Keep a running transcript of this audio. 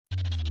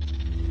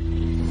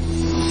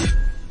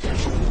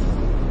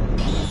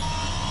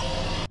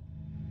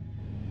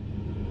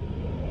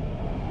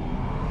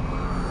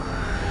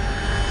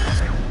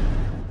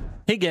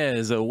Hey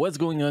guys, what's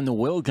going on?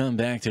 Welcome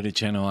back to the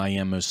channel. I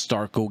am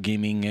Starco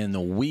Gaming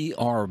and we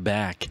are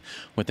back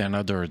with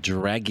another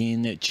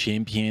Dragon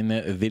Champion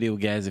video,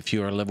 guys. If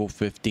you are level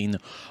 15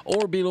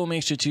 or below,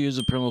 make sure to use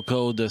the promo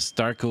code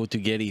Starco to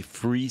get a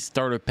free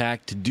starter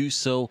pack. To do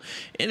so,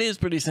 it is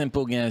pretty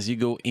simple, guys. You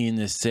go in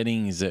the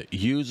settings,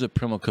 use the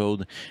promo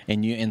code,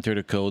 and you enter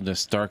the code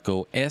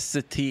Starco,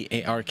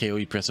 S-T-A-R-K-O.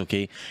 You press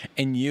OK,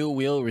 and you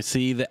will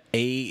receive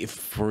a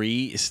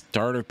free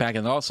starter pack.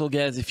 And also,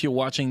 guys, if you're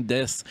watching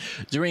this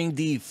during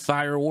the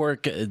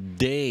firework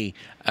day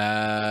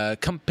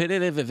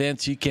competitive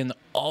events, you can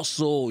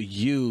also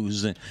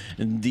use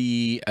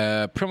the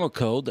promo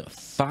code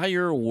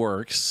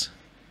fireworks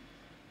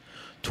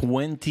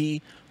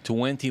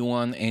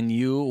 2021 and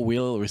you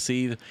will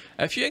receive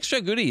a few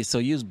extra goodies. So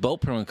use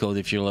both promo code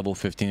if you're level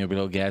 15 or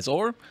below, guys,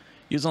 or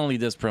use only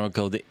this promo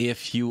code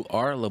if you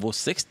are level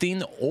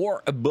 16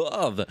 or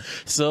above.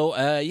 So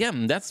yeah,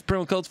 that's the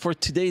promo code for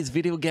today's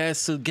video, guys.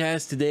 So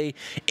guys, today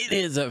it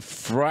is a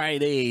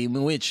Friday,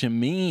 which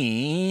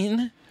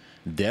means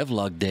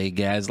Devlog day,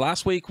 guys.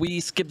 Last week we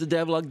skipped the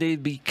Devlog day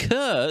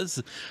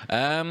because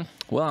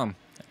well,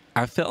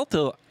 I felt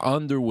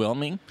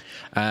underwhelming.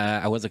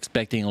 I was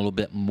expecting a little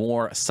bit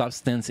more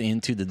substance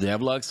into the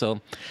devlog, so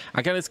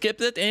I kind of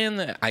skipped it,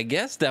 and I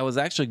guess that was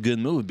actually a good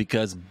move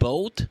because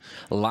both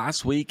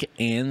last week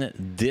and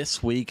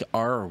this week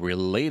are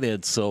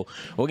related. So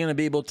we're going to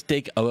be able to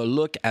take a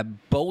look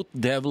at both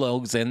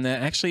devlogs and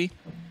actually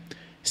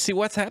see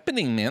what's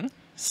happening, man.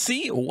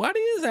 See what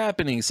is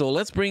happening. So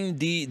let's bring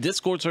the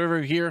Discord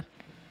server here.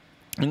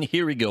 And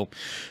here we go.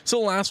 So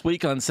last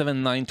week on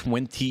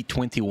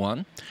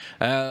 7/9/2021,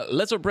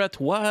 Brett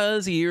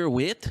was here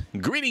with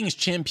Greetings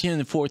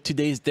Champion for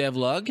today's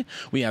devlog.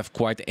 We have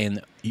quite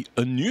an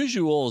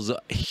unusual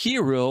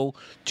hero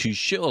to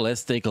show.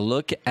 Let's take a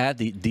look at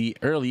the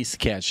early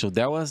sketch. So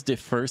that was the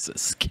first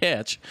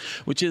sketch,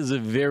 which is a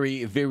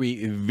very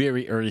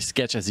early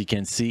sketch, as you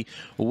can see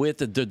with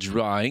the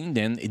drawing.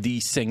 Then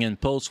the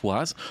second post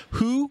was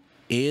who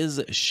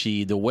is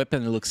she? The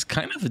weapon looks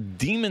kind of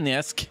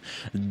demon-esque,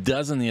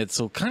 doesn't it?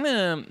 So kind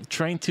of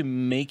trying to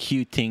make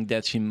you think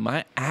that she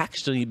might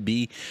actually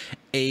be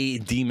a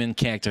demon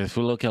character. If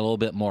we look a little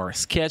bit more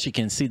sketch, you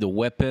can see the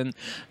weapon,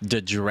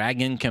 the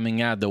dragon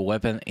coming out. The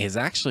weapon is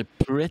actually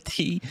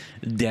pretty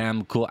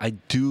damn cool. I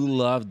do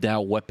love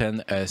that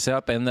weapon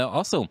setup. And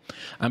also,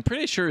 I'm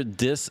pretty sure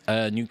this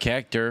new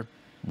character,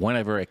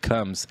 whenever it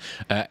comes,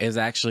 is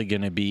actually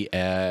going to be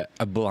a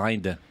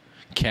blind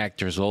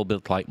characters, a little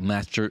bit like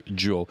Master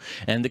Joe,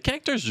 and the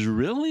characters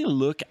really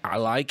look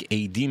like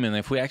a demon.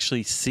 If we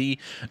actually see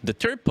the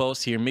third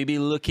post here, maybe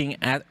looking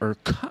at her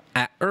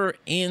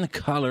in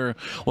color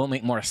will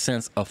make more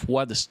sense of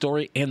what the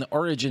story and the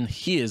origin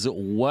is.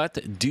 What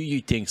do you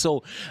think?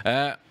 So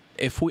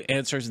if we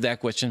answer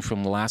that question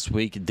from last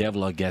week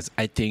devlog, guys,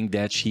 I think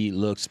that she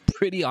looks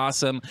pretty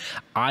awesome.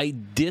 I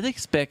did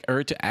expect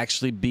her to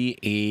actually be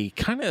a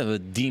kind of a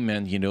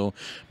demon, you know,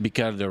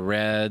 because of the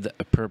red,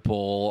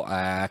 purple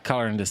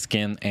color in the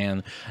skin,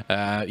 and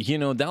you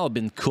know, that would have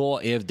been cool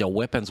if the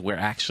weapons were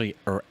actually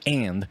her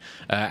hand.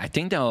 I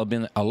think that would have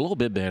been a little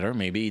bit better.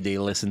 Maybe they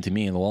listen to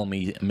me and want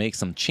me to make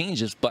some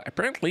changes, but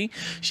apparently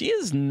she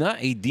is not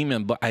a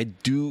demon. But I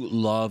do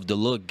love the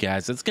look,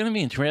 guys. It's gonna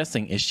be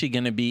interesting. Is she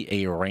gonna be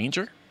a ranger?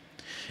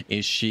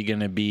 Is she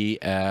gonna be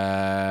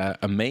a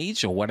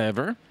mage or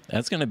whatever?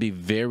 That's gonna be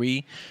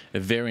very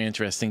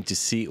interesting to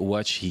see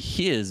what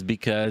she is,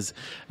 because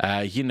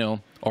you know,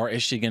 or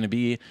is she gonna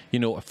be, you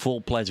know, a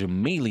full-fledged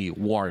melee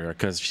warrior?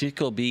 Because she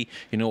could be,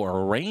 you know,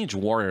 a range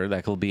warrior.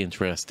 That could be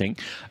interesting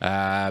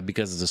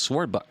because of the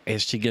sword. But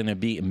is she gonna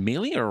be a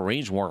melee or a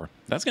range warrior?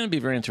 That's gonna be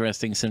very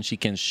interesting, since she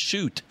can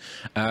shoot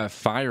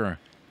fire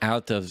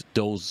out of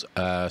those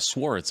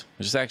swords,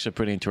 which is actually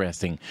pretty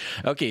interesting.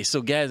 Okay,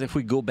 so guys, if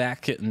we go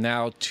back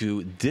now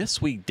to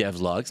this week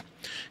devlogs,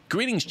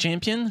 Greetings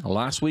Champion.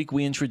 Last week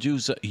we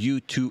introduced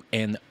you to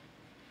an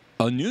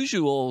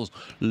unusual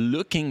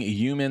looking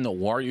human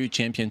warrior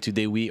champion.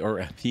 Today we are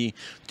happy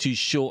to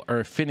show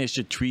our finished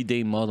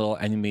 3D model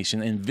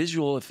animation and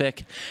visual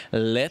effect.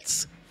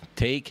 Let's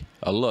take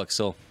a look.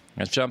 So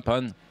let's jump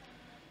on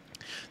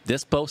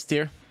this post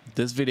here,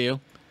 this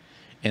video,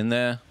 and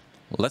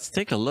let's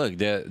take a look.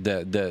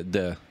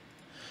 The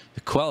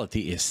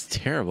quality is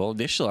terrible.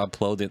 They should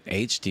upload in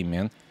HD,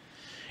 man.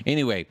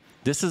 Anyway,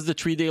 this is the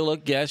 3D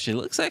look, guys. It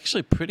looks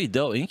actually pretty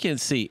dope. You can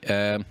see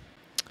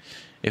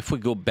if we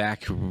go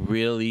back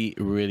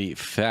really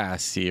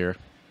fast here.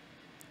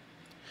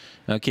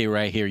 Okay,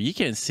 right here you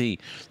can see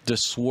the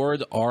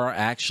sword are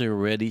actually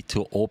ready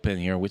to open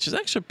here, which is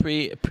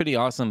actually pretty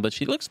awesome. But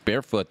she looks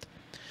barefoot.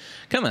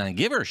 Come on,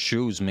 give her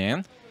shoes,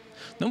 man.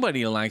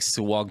 Nobody likes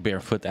to walk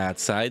barefoot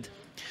outside.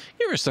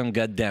 Here are some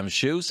goddamn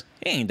shoes.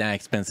 It ain't that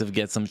expensive to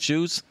get some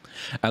shoes.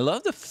 I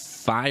love the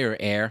fire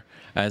air.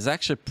 It's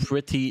actually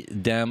pretty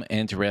damn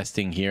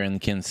interesting here, and you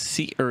can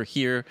see her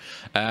here.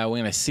 We're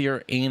gonna see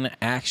her in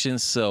action.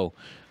 So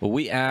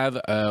we have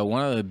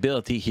one of the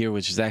ability here,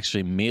 which is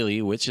actually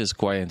melee, which is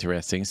quite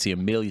interesting. See a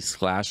melee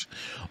slash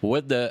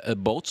with the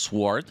boat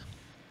sword.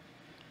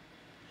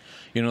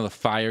 you know, the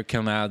fire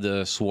come out of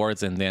the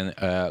swords, and then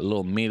a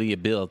little melee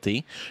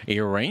ability, a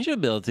range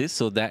ability.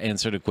 So that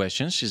answered the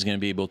question. She's going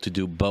to be able to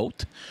do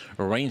both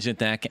range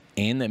attack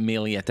and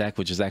melee attack,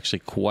 which is actually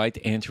quite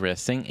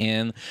interesting.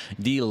 And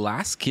the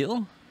last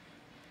skill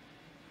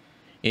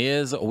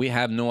is, we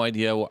have no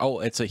idea. Oh,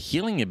 it's a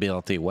healing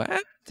ability.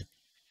 What?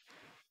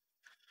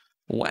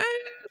 What?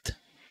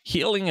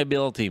 Healing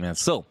ability, man.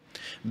 So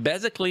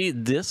basically,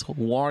 this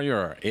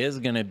warrior is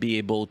going to be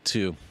able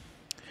to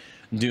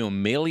do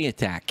melee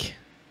attack,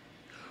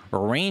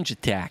 range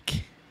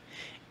attack,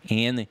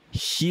 and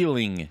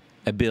healing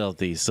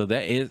abilities. So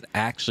that is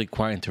actually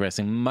quite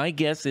interesting. My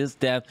guess is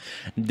that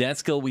that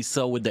skill we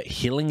saw with the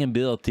healing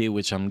ability,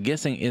 which I'm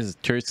guessing is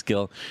third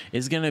skill,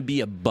 is going to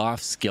be a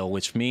buff skill,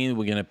 which means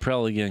we're going to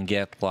probably gonna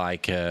get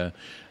like a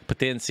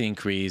potency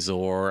increase,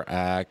 or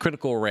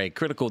critical rate,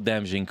 critical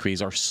damage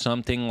increase, or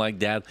something like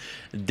that.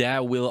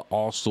 That will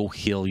also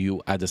heal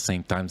you at the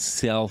same time.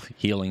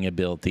 Self-healing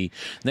ability.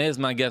 That is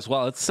my guess.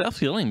 Well, it's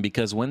self-healing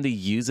because when they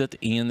use it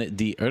in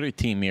the other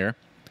team here,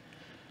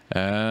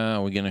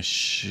 they're gonna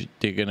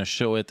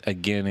show it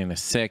again in a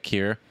sec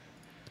here.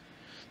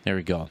 There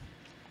we go.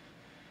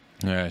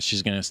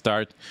 She's gonna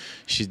start.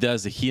 She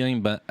does the healing,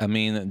 but I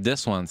mean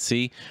this one.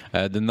 See,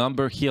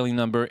 the healing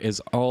number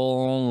is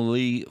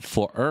only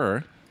for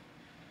her.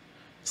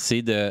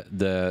 See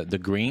the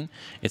green?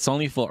 It's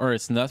only for her.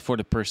 It's not for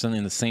the person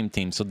in the same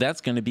team. So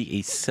that's going to be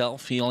a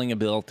self-healing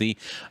ability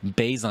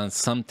based on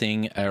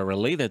something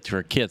related to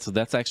her kid. So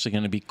that's actually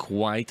going to be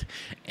quite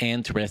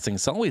interesting.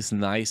 It's always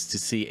nice to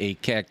see a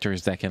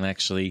characters that can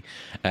actually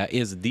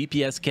is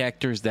DPS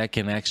characters that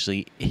can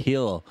actually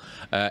heal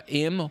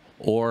him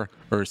or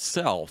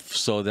herself.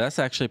 So that's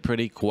actually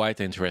pretty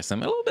quite interesting.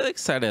 I'm a little bit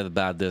excited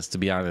about this, to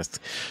be honest.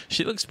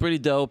 She looks pretty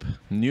dope.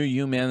 New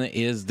human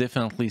is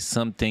definitely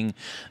something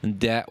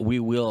that we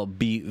will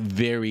be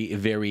very,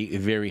 very,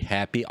 very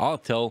happy.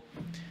 Although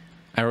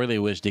I really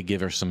wish they give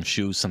her some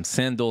shoes, some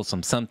sandals,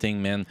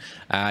 something, man.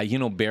 You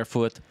know,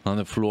 barefoot on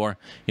the floor.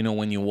 You know,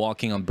 when you're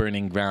walking on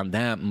burning ground,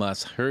 that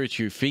must hurt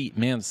your feet,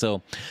 man.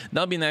 So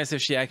that'd be nice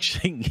if she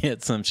actually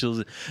gets some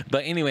shoes.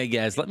 But anyway,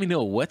 guys, let me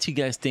know what you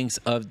guys think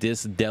of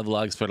this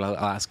devlogs for the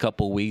last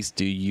couple weeks.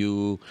 Do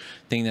you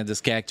think that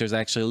this character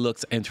actually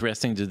looks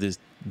interesting?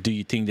 Do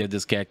you think that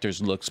this character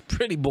looks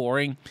pretty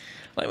boring?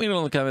 Let me know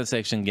in the comment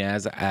section,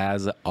 guys,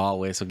 as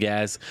always. So,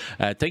 guys,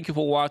 thank you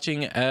for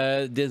watching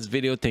this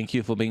video. Thank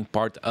you for being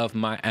part of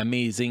my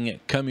amazing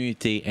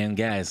community. And,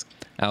 guys,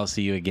 I'll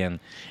see you again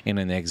in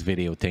the next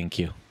video. Thank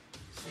you.